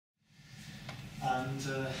and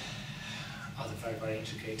other very, very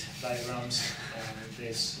intricate diagrams.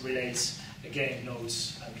 This relates, again,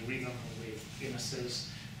 notes and rhythm with illnesses.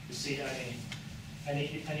 You see any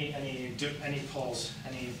pulse,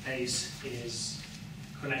 any pace is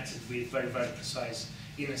connected with very, very precise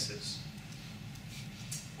illnesses,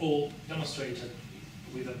 all demonstrated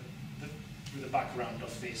with the background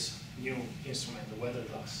of this new instrument, the weather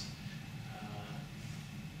glass.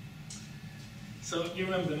 So you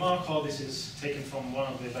remember the Markov. This is taken from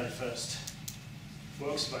one of the very first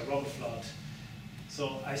works by Robert Fludd.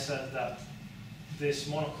 So I said that this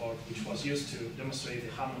monochord, which was used to demonstrate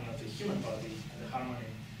the harmony of the human body and the harmony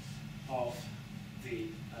of the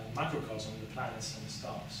macrocosm, the planets and the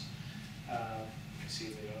stars. You can see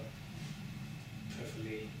they are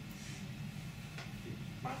perfectly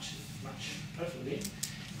match perfectly.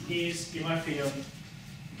 Is, in my opinion,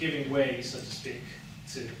 giving way, so to speak,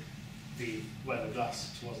 to the weather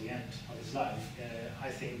glass towards the end of his life. I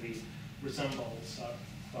think the resemblance are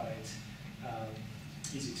quite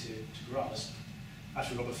easy to grasp.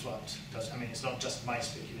 Actually, Robert Fludd does. I mean, it's not just my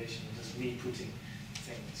speculation; it's me putting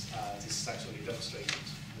things. This is actually demonstrated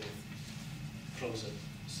with closer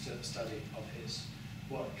study of his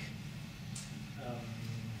work.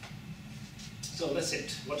 So that's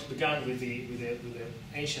it. What began with the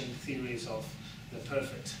ancient theories of the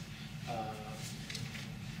perfect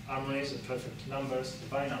harmonies, the perfect numbers,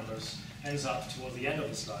 divine numbers, ends up toward the end of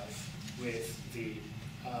his life with the.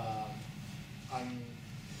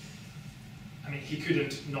 I mean, he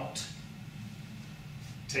couldn't not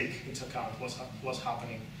take into account what's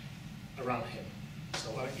happening around him.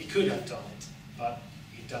 So he could have done it, but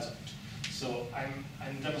he doesn't. So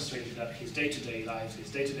I'm demonstrating that his day-to-day life,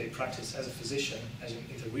 his day-to-day practice as a physician, as in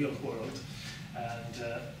the real world,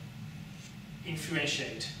 and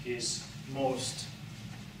influentiate his most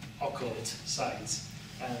occult sides.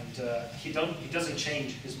 And he doesn't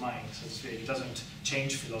change his mind, so to speak. He doesn't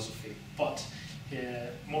change philosophy, but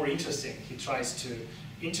more interesting, he tries to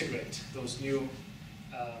integrate those new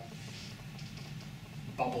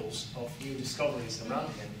bubbles of new discoveries around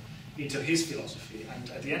him into his philosophy. And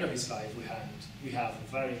at the end of his life, we have a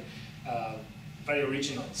very, very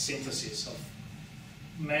original synthesis of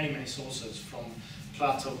many sources, from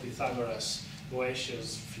Plato, Pythagoras,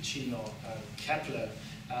 Boetius, Ficino, Kepler,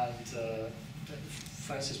 and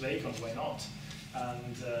Francis Bacon, why not?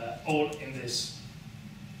 And all in this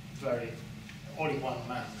all in one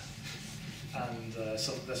man. And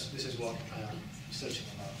so this is what I am researching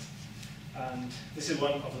about. And this is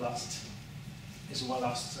one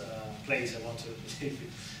last place I want to leave you.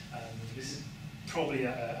 And this is probably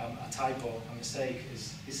a typo, a mistake.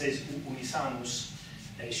 It says unisanus.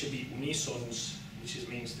 It should be unisonus, which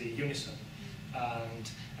means the unison. And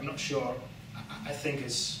I'm not sure. I think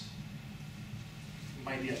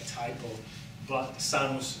might be a typo, but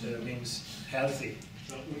sanus means healthy.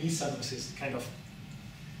 So unisanus is kind of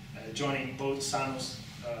joining both sanus,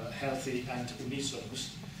 healthy, and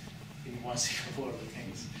unisonus in one single word, I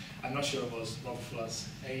think. I'm not sure it was Robert Fludd's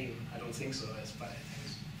aim. I don't think so, but I think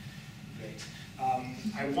it's great.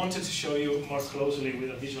 I wanted to show you more closely with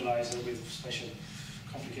a visualizer, with a special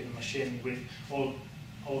complicated machine, with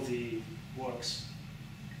all the works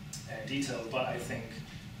detailed, but I think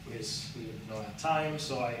we don't have time,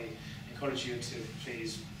 so I encourage you to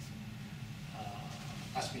please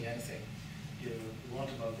ask me anything you want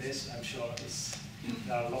about this. I'm sure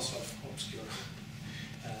there are lots of obscure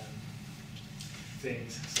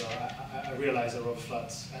things. So I realize that Robert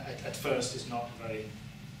Fludd at first is not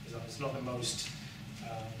it's not the most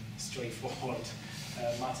straightforward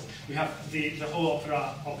matter. We have the whole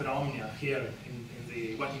opera omnia here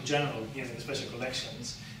in general in the special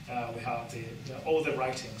collections. We have all the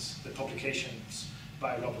writings, the publications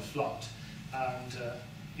by Robert Fludd, and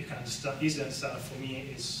you can easily understand that for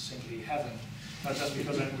me is simply heaven. Not just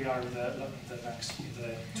because we are in the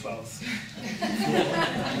 12th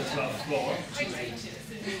floor.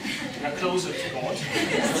 We are closer to God.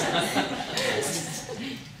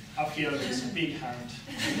 Up here is a big hand,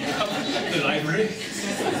 the library,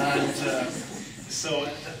 and so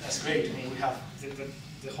that's great. I mean, we have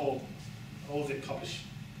all the published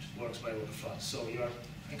works by Robert Fludd. So you are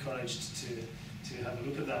encouraged to have a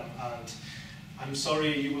look at them. And I'm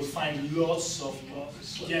sorry, you will find lots of marked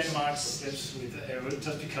slips with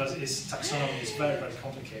just because its taxonomy is very, very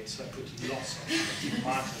complicated. So I put lots of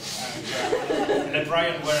markers, and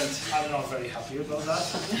Brian I'm not very happy about that.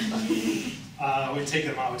 We'll take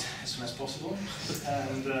them out as soon as possible,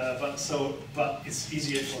 and but it's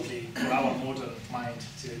easier for our modern mind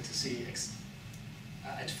to see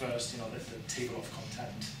at first, the table of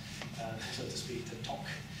content, so to speak, the talk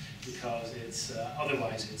because it's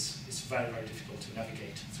otherwise it's very, very difficult to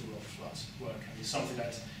navigate through Robert Fludd's work, and it's something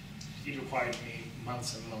that it required me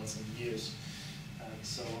months and months and years. And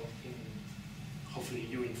so hopefully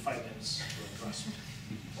you in 5 minutes will grasp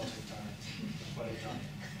what I've done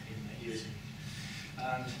in years.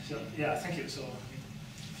 And so, yeah, thank you. So,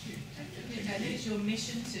 I know it's your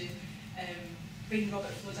mission to bring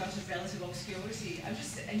Robert Fludd out of relative obscurity. I'm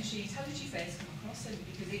just intrigued, how did you first come across him?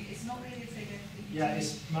 Because it's not really a figure. Yeah,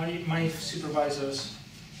 it's my supervisor in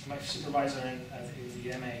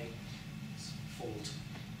the MA, Fludd,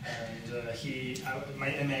 and my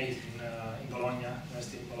MA in Bologna,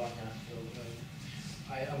 University in Bologna.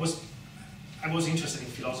 I was interested in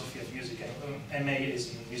philosophy of music, and MA is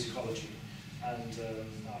in musicology, and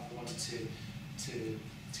I wanted to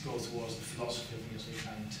go towards the philosophy of music,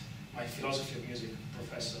 and my philosophy of music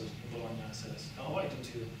professor in Bologna says, "Oh, why don't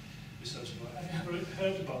you research about? Have you ever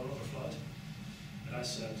heard about Robert Fludd?" And I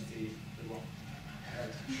said the wrong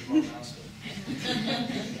answer.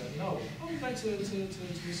 No, I would like to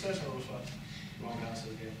research on Robert Fludd. Wrong answer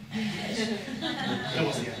again. That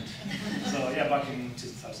was the end. So yeah, back in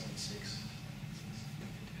 2006.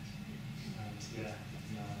 And yeah,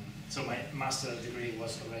 so my master degree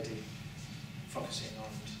was already focusing on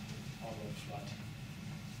Robert Fludd.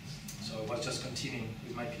 So I was just continuing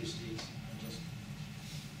with my PhD and just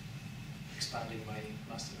expanding my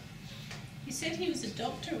master. You said he was a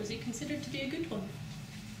doctor. Was he considered to be a good one?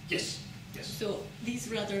 Yes, yes. So these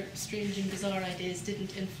rather strange and bizarre ideas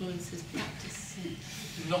didn't influence his practice?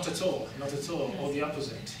 Not at all, not at all, or the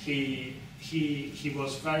opposite. He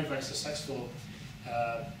was very, very successful.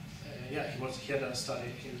 Yeah, he had a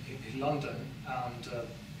study in London, and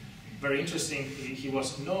very interesting, he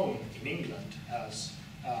was known in England as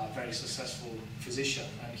a very successful physician,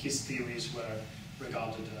 and his theories were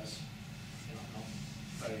regarded as not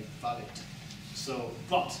very valid. So,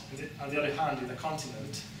 but on the other hand, in the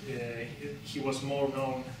continent, he was more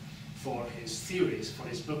known for his theories, for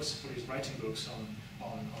his books, for his writing books on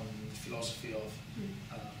philosophy of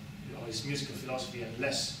his musical philosophy, and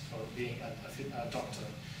less for being a doctor.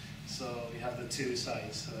 So we have the two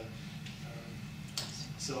sides.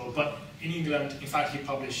 But in England, in fact, he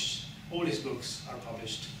published, all his books are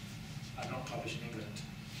not published in England.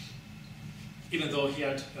 Even though he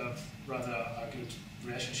had rather a good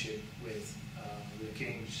relationship with the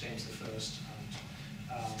King, James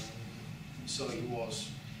I, and so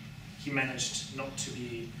he managed not to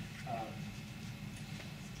be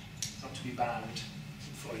banned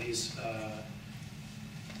for his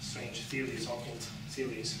strange theories, occult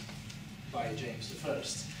theories, by James I.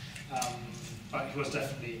 But he was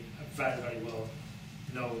definitely a very, very well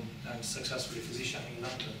known and successful physician in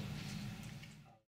London.